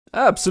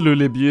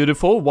Absolutely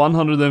beautiful.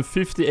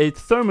 158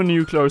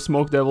 thermonuclear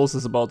smoke devils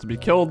is about to be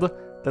killed.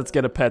 Let's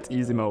get a pet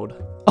easy mode.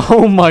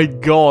 Oh my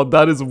god,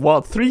 that is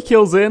what? 3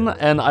 kills in,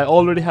 and I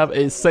already have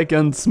a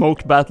second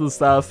smoked battle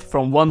staff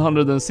from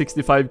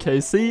 165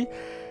 KC.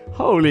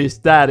 Holy,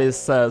 that is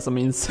some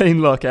insane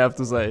luck, I have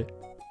to say.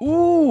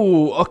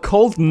 Ooh, a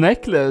cold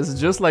necklace,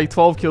 just like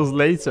 12 kills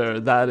later.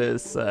 That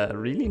is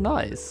really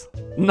nice.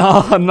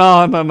 Nah.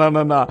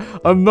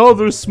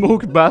 Another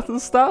smoked battle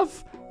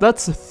staff?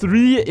 That's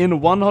 3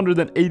 in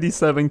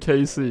 187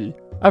 KC.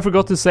 I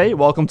forgot to say,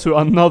 welcome to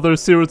another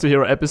Zero to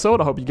Hero episode.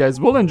 I hope you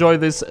guys will enjoy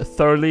this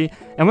thoroughly.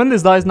 And when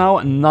this dies now,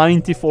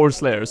 94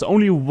 Slayers.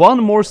 Only one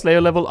more Slayer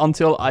level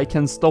until I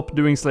can stop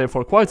doing Slayer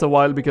for quite a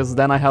while, because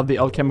then I have the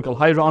Alchemical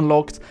Hydra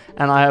unlocked,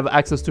 and I have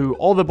access to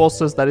all the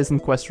bosses that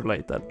isn't quest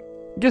related.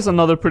 Guess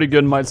another pretty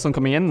good milestone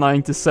coming in,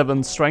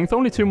 97 strength,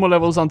 only 2 more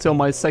levels until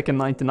my second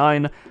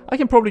 99. I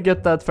can probably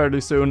get that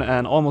fairly soon,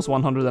 and almost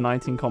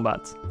 119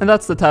 combat. And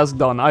that's the task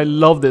done. I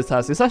love this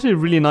task, it's actually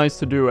really nice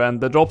to do,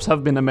 and the drops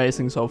have been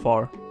amazing so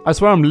far. I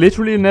swear I'm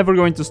literally never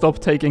going to stop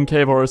taking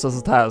cave horrors as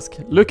a task.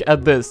 Look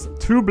at this,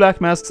 2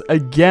 black masks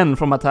again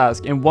from a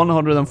task in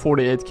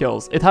 148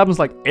 kills. It happens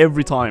like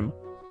every time.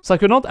 So I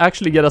could not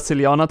actually get a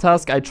Zilyana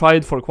task. I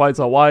tried for quite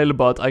a while,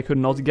 but I could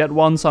not get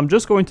one, so I'm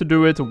just going to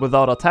do it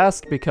without a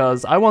task,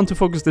 because I want to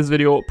focus this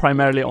video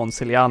primarily on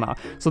Zilyana.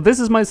 So this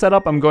is my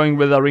setup. I'm going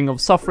with a Ring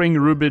of Suffering,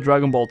 Ruby,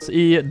 Dragon Bolts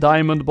E,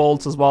 Diamond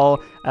Bolts as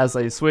well as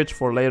a switch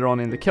for later on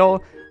in the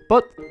kill,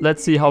 but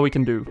let's see how we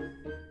can do.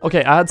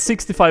 Okay, I had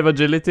 65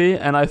 agility,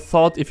 and I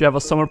thought if you have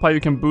a Summer Pie you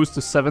can boost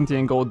to 70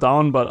 and go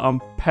down, but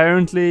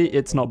apparently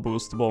it's not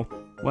boostable.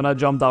 When I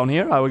jump down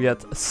here, I will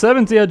get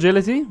 70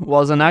 agility.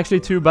 Wasn't actually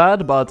too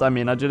bad, but I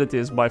mean, agility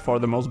is by far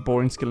the most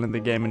boring skill in the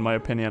game, in my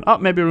opinion.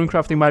 Maybe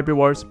runecrafting might be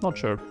worse, not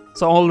sure.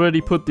 So I already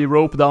put the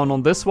rope down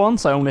on this one,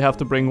 so I only have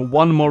to bring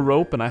one more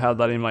rope, and I have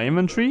that in my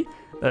inventory.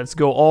 Let's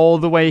go all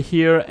the way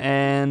here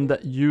and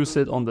use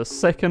it on the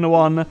second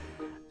one.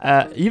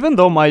 Even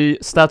though my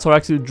stats are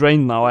actually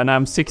drained now and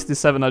I'm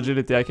 67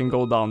 agility, I can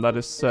go down. That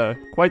is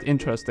quite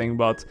interesting,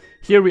 but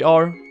here we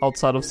are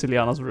outside of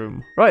Zilyana's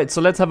room. Right,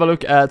 so let's have a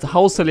look at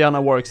how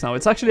Zilyana works now.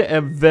 It's actually a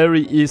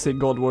very easy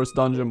God Wars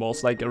dungeon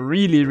boss, like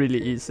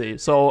really easy.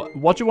 So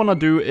what you want to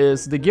do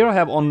is, the gear I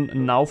have on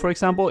now, for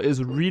example,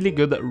 is really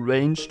good at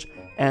ranged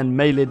and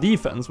melee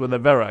defense with the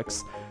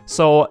Verax.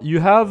 So you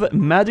have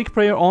Magic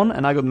Prayer on,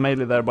 and I got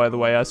melee there, by the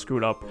way, I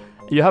screwed up.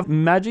 You have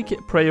Magic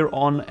Prayer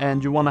on,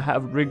 and you want to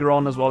have Rigor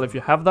on as well if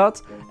you have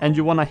that. And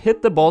you want to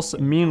hit the boss,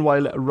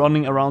 meanwhile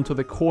running around to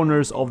the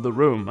corners of the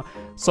room.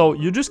 So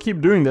you just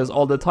keep doing this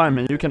all the time,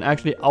 and you can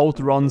actually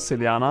outrun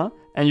Zilyana.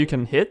 And you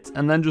can hit,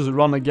 and then just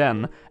run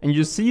again. And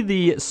you see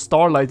the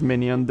Starlight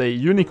minion, the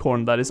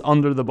unicorn that is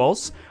under the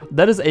boss.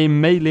 That is a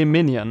melee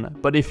minion,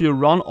 but if you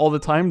run all the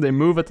time, they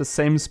move at the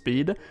same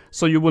speed,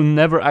 so you will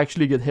never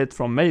actually get hit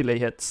from melee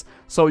hits.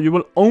 So you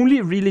will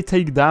only really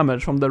take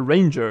damage from the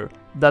ranger.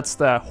 That's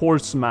the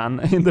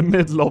horseman in the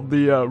middle of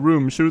the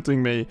room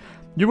shooting me.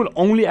 You will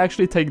only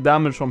actually take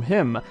damage from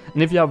him,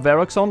 and if you have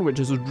Verax on, which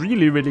is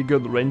really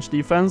good range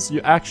defense,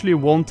 you actually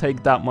won't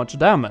take that much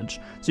damage.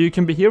 So you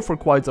can be here for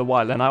quite a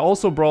while. And I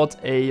also brought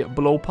a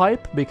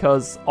blowpipe,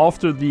 because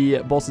after the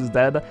boss is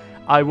dead,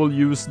 I will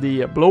use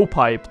the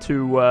blowpipe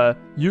to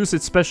use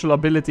its special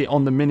ability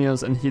on the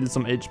minions and heal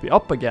some HP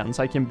up again,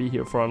 so I can be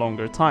here for a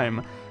longer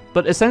time.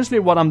 But essentially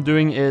what I'm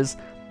doing is,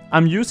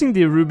 I'm using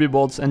the Ruby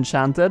Bolts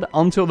enchanted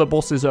until the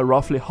boss is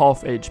roughly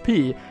half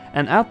HP,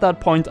 and at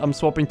that point I'm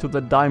swapping to the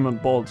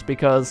Diamond Bolts,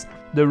 because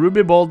the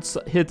Ruby Bolts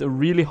hit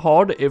really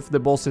hard if the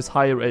boss is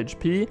higher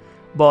HP,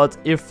 but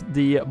if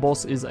the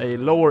boss is a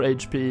lower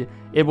HP,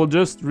 it will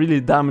just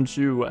really damage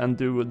you and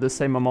do the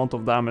same amount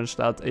of damage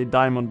that a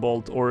Diamond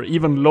Bolt, or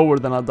even lower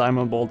than a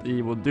Diamond Bolt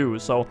E would do.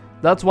 So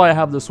that's why I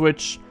have the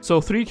switch.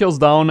 So 3 kills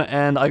down,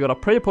 and I got a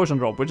Prayer Potion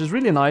drop, which is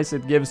really nice.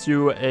 It gives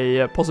you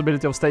a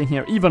possibility of staying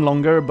here even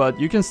longer, but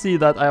you can see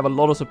that I have a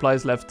lot of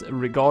supplies left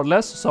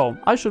regardless, so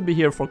I should be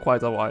here for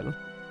quite a while.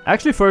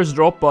 Actually first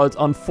drop, but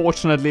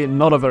unfortunately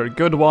not a very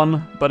good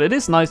one, but it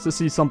is nice to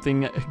see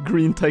something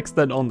green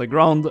texted on the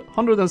ground.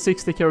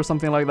 160k or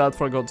something like that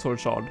for a God Sword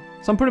Shard.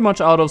 So I'm pretty much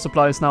out of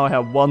supplies now. I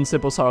have 1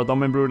 sip of Sour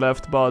Domin Brew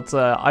left, but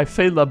I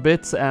failed a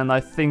bit, and I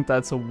think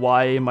that's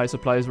why my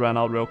supplies ran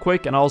out real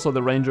quick. And also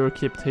the ranger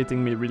kept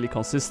hitting me really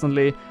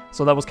consistently,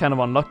 so that was kind of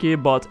unlucky.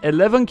 But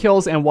 11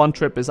 kills in one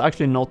trip is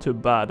actually not too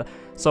bad.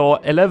 So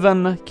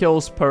 11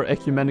 kills per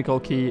ecumenical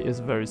key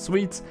is very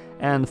sweet,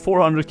 and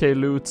 400k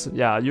loot.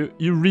 Yeah,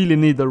 you really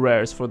need the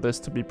rares for this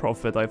to be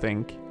profit, I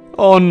think.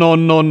 Oh no,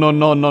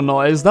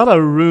 is that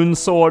a rune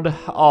sword?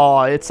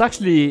 It's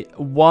actually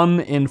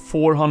 1 in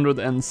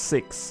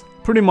 406.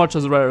 Pretty much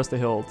as rare as the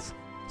hilt.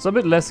 So a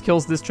bit less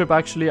kills this trip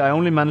actually. I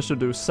only managed to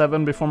do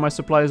 7 before my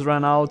supplies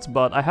ran out,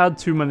 but I had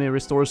too many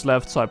restores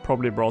left, so I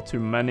probably brought too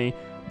many.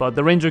 But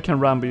the ranger can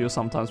ramble you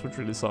sometimes, which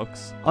really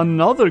sucks.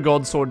 Another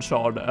God Sword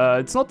Shard.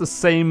 It's not the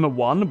same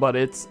one, but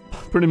it's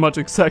pretty much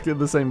exactly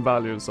the same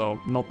value, so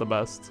not the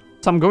best.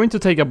 So I'm going to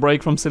take a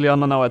break from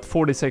Zilyana now at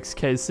 46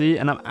 KC,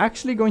 and I'm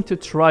actually going to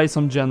try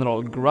some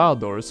General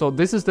Grador. So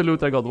this is the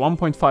loot I got,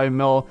 1.5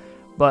 mil,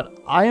 but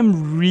I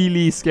am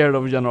really scared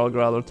of General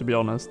Grador, to be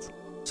honest.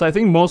 So I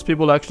think most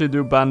people actually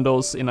do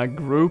bandos in a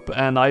group,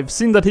 and I've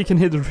seen that he can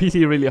hit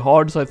really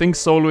hard, so I think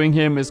soloing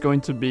him is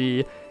going to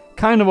be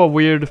kind of a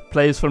weird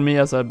place for me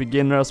as a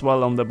beginner as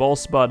well on the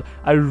boss, but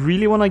I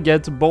really want to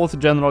get both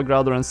General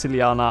Grador and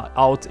Zilyana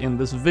out in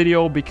this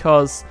video,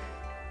 because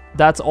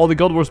that's all the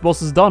God Wars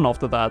bosses done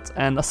after that,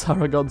 and a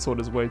Sarah God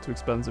Sword is way too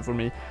expensive for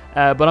me.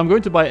 But I'm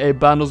going to buy a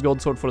Bandos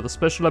God Sword for the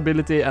special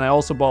ability, and I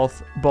also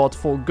bought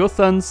full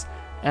Guthans,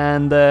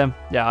 and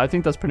yeah, I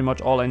think that's pretty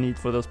much all I need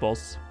for this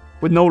boss.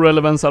 With no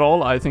relevance at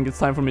all, I think it's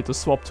time for me to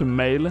swap to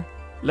male.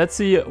 Let's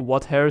see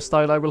what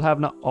hairstyle I will have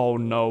now. Oh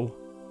no.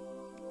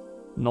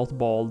 Not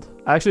bald.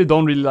 I actually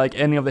don't really like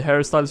any of the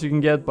hairstyles you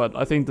can get, but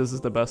I think this is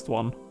the best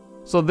one.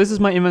 So this is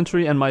my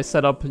inventory and my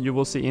setup, you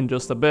will see in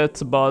just a bit,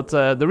 but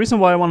the reason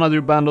why I want to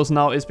do bandos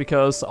now is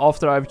because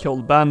after I've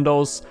killed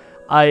bandos,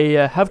 I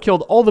have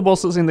killed all the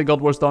bosses in the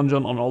God Wars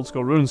dungeon on Old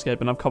School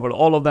RuneScape, and I've covered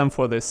all of them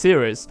for this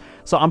series.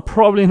 So I'm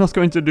probably not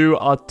going to do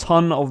a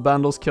ton of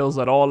bandos kills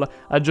at all.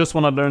 I just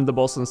want to learn the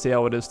boss and see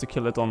how it is to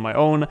kill it on my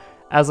own.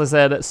 As I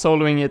said,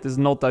 soloing it is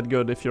not that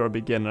good if you're a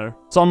beginner.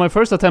 So on my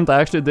first attempt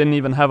I actually didn't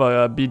even have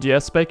a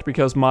BGS spec,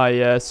 because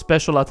my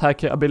special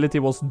attack ability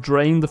was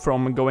drained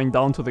from going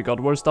down to the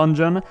God Wars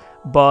dungeon.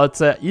 But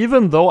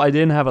even though I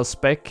didn't have a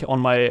spec on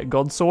my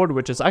God Sword,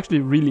 which is actually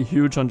really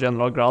huge on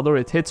General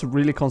Grador, it hits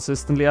really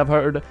consistently, I've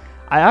heard,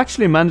 I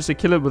actually managed to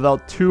kill it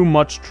without too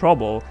much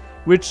trouble.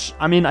 Which,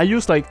 I mean, I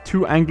used like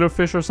 2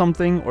 anglerfish or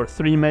something, or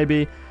 3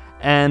 maybe,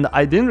 and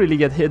I didn't really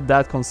get hit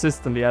that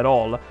consistently at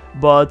all.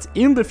 But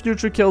in the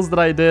future kills that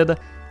I did,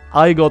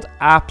 I got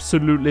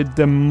absolutely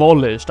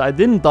demolished. I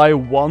didn't die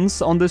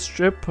once on this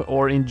trip,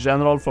 or in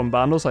general from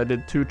bandos, I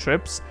did 2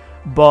 trips.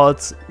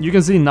 But you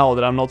can see now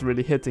that I'm not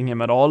really hitting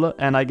him at all,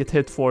 and I get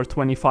hit for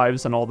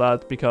 25s and all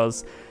that,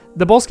 because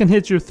the boss can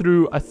hit you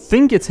through, I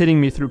think it's hitting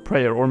me through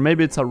prayer, or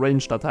maybe it's a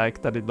ranged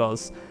attack that it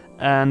does.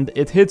 And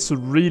it hits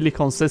really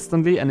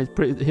consistently, and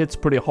it hits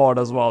pretty hard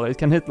as well. It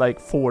can hit like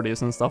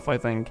 40s and stuff, I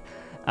think.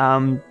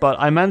 But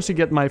I managed to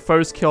get my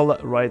first kill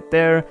right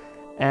there,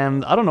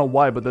 and I don't know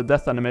why, but the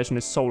death animation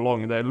is so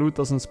long. The loot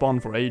doesn't spawn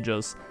for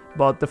ages.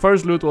 But the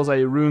first loot was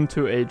a Rune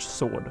 2H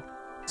sword.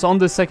 So on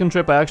this second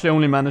trip I actually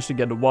only managed to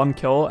get 1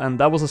 kill, and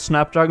that was a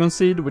Snapdragon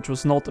Seed, which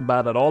was not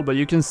bad at all. But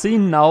you can see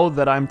now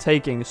that I'm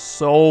taking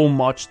so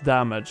much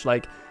damage.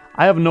 Like,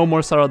 I have no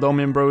more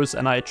Saradomin brews,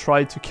 and I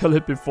tried to kill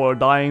it before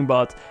dying,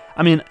 but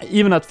I mean,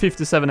 even at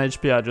 57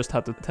 HP I just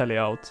had to tele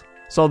out.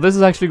 So this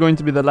is actually going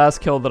to be the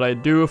last kill that I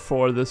do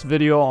for this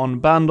video on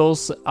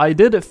bandos. I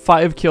did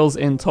 5 kills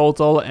in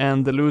total,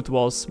 and the loot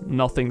was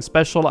nothing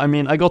special. I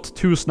mean, I got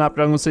 2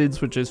 Snapdragon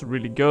Seeds, which is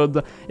really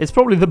good. It's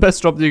probably the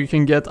best drop that you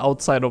can get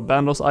outside of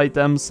bandos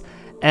items.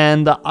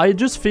 And I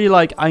just feel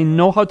like I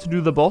know how to do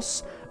the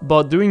boss,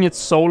 but doing it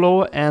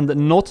solo and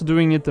not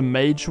doing it the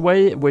mage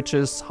way, which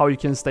is how you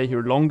can stay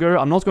here longer.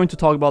 I'm not going to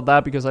talk about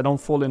that because I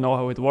don't fully know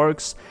how it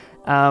works.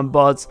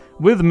 But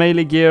with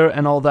melee gear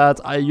and all that,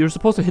 you're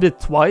supposed to hit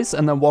it twice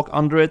and then walk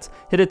under it,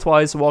 hit it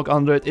twice, walk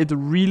under it. It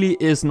really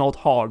is not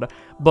hard,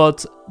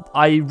 but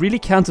I really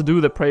can't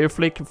do the prayer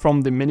flick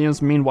from the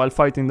minions meanwhile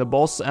fighting the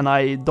boss, and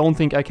I don't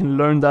think I can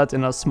learn that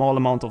in a small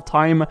amount of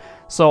time.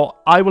 So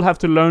I will have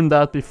to learn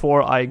that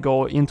before I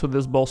go into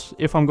this boss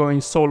if I'm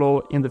going solo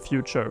in the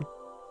future.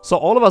 So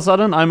all of a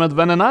sudden I'm at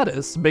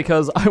Venenatis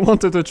because I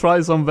wanted to try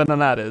some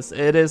Venenatis.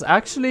 It is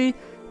actually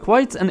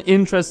quite an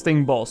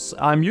interesting boss.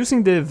 I'm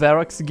using the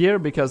Verax gear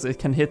because it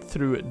can hit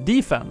through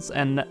defense,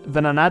 and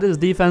Venenatis'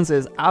 defense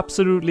is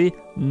absolutely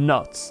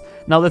nuts.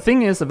 Now the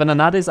thing is,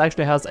 Venenatis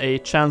actually has a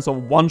chance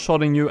of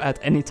one-shotting you at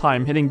any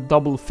time, hitting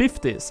double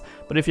 50s,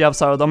 but if you have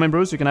Saradomin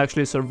brews you can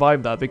actually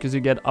survive that because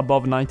you get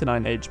above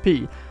 99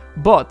 HP.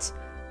 But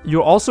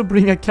you also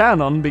bring a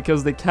cannon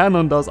because the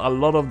cannon does a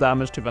lot of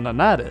damage to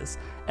Venenatis.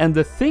 And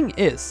the thing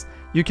is,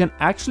 you can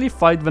actually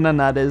fight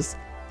Venenatis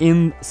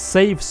in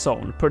safe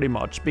zone pretty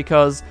much,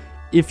 because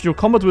if you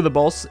combat with the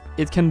boss,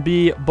 it can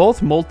be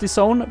both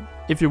multi-zone.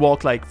 If you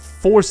walk like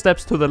 4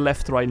 steps to the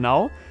left right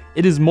now,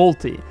 it is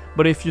multi,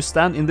 but if you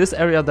stand in this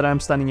area that I'm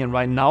standing in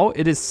right now,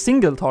 it is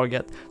single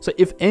target. So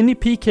if any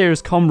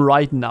PKers come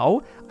right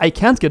now, I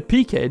can't get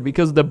PK'd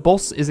because the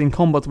boss is in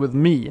combat with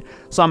me.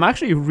 So I'm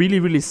actually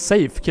really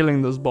safe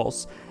killing this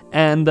boss.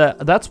 And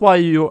that's why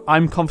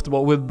I'm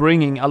comfortable with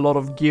bringing a lot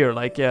of gear,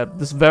 like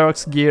this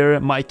Verax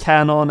gear, my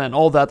cannon and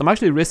all that. I'm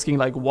actually risking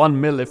like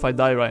 1 mil if I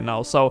die right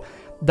now, so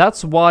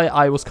that's why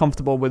I was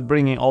comfortable with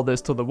bringing all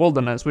this to the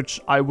wilderness, which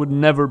I would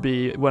never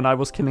be when I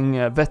was killing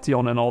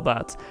Vetion and all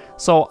that.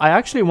 So I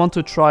actually want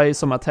to try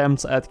some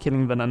attempts at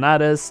killing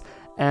Venenatis.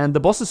 And the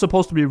boss is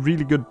supposed to be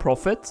really good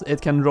profit.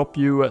 It can drop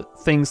you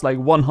things like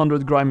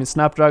 100 grimy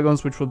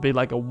snapdragons, which would be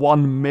like a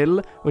 1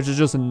 mil, which is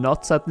just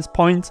nuts at this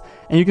point.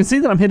 And you can see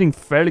that I'm hitting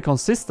fairly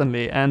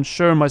consistently, and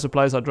sure, my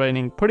supplies are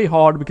draining pretty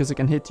hard because it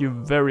can hit you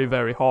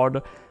very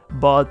hard.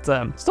 But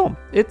still,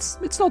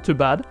 it's not too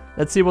bad.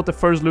 Let's see what the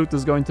first loot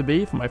is going to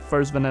be for my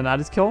first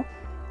Venenatis kill.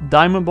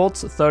 Diamond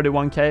bots,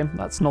 31k.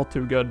 That's not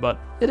too good, but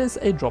it is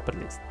a drop at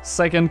least.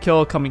 Second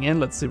kill coming in.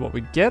 Let's see what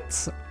we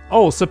get.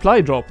 Oh,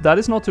 supply drop. That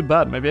is not too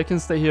bad. Maybe I can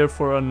stay here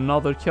for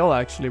another kill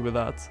actually with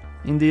that.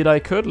 Indeed I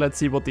could. Let's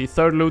see what the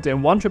third loot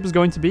in one trip is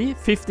going to be.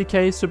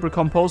 50k super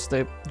compost.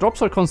 The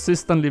drops are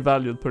consistently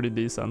valued pretty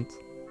decent.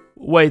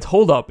 Wait,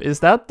 hold up. Is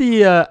that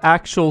the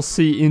actual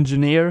sea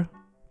engineer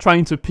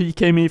trying to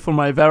PK me for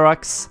my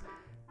Verax?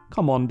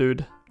 Come on,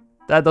 dude.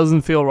 That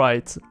doesn't feel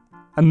right.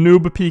 A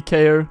noob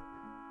PKer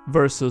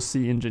versus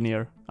sea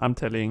engineer. I'm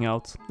telling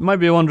out. You might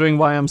be wondering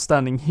why I'm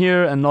standing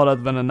here and not at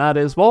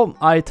Venonadis. Well,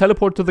 I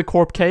teleported to the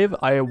Corp Cave.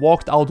 I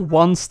walked out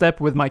one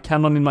step with my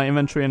cannon in my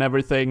inventory and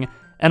everything,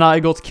 and I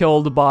got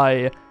killed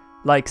by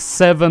like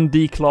 7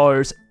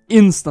 declawers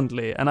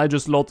instantly, and I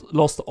just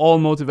lost all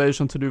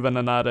motivation to do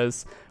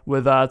Venonadis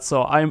with that.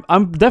 So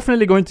I'm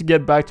definitely going to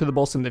get back to the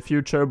boss in the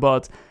future,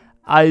 but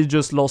I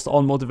just lost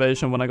all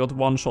motivation when I got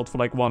one shot for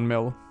like 1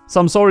 mil. So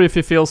I'm sorry if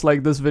it feels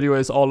like this video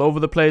is all over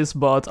the place,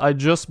 but I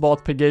just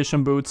bought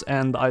Pegation boots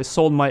and I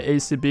sold my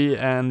ACB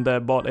and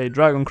bought a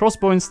dragon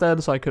crossbow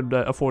instead so I could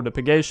afford the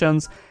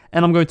Pegations,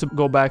 and I'm going to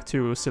go back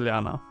to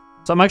Zilyana.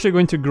 So I'm actually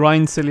going to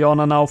grind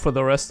Zilyana now for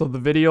the rest of the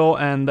video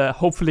and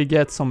hopefully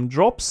get some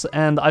drops.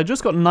 And I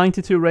just got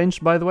 92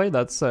 ranged, by the way.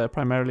 That's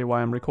primarily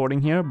why I'm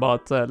recording here,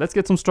 but let's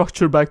get some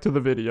structure back to the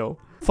video.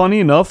 Funny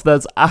enough,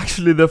 that's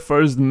actually the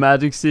first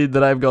magic seed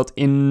that I've got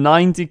in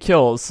 90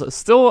 kills.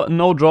 Still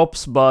no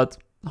drops, but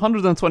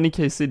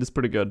 120k seed is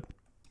pretty good.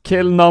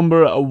 Kill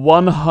number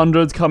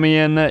 100 coming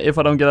in. If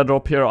I don't get a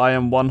drop here, I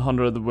am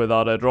 100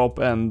 without a drop,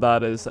 and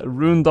that is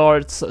rune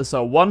darts.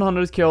 So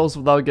 100 kills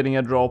without getting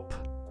a drop.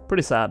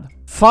 Pretty sad.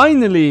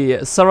 Finally,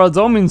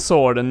 Saradomin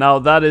sword, and now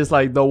that is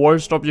like the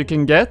worst drop you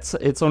can get.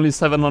 It's only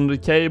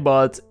 700k,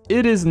 but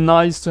it is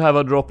nice to have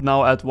a drop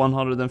now at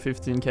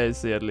 115k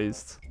C at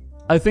least.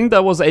 I think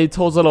that was a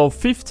total of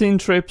 15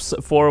 trips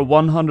for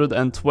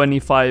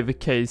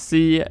 125k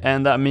C,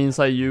 and that means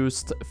I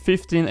used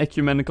 15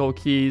 ecumenical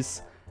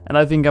keys, and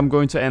I think I'm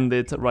going to end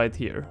it right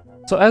here.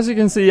 So as you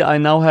can see, I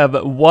now have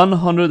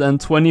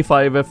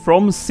 125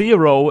 from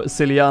 0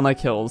 Zilyana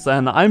kills,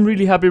 and I'm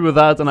really happy with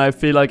that, and I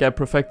feel like I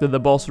perfected the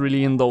boss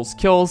really in those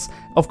kills.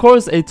 Of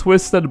course, a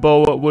twisted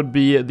bow would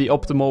be the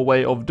optimal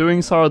way of doing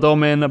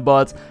Saradomin,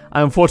 but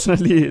I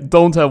unfortunately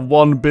don't have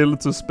one build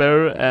to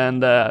spare,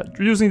 and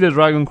using the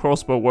dragon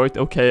crossbow worked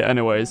okay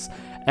anyways.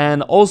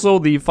 And also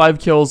the 5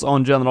 kills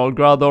on General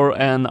Grador,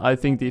 and I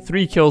think the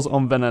 3 kills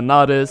on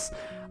Venonadis.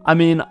 I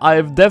mean,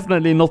 I've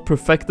definitely not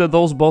perfected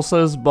those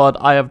bosses, but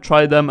I have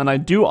tried them and I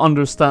do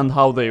understand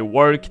how they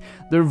work.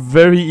 They're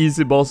very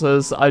easy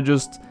bosses. I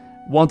just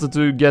wanted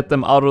to get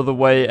them out of the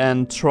way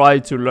and try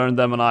to learn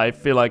them, and I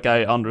feel like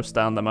I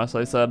understand them, as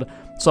I said.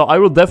 So I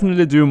will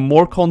definitely do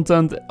more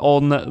content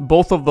on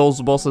both of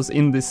those bosses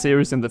in this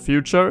series in the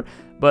future.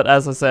 But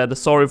as I said,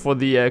 sorry for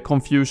the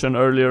confusion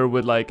earlier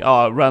with like,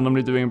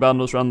 randomly doing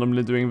Bandos,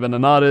 randomly doing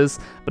Venonadis.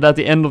 But at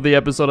the end of the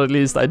episode at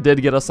least, I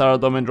did get a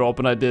Saradomin drop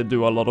and I did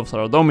do a lot of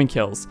Saradomin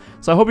kills.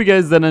 So I hope you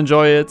guys did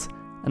enjoy it,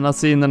 and I'll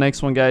see you in the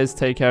next one, guys.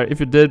 Take care.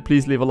 If you did,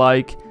 please leave a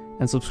like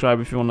and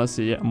subscribe if you want to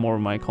see more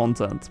of my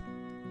content.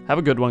 Have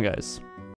a good one, guys.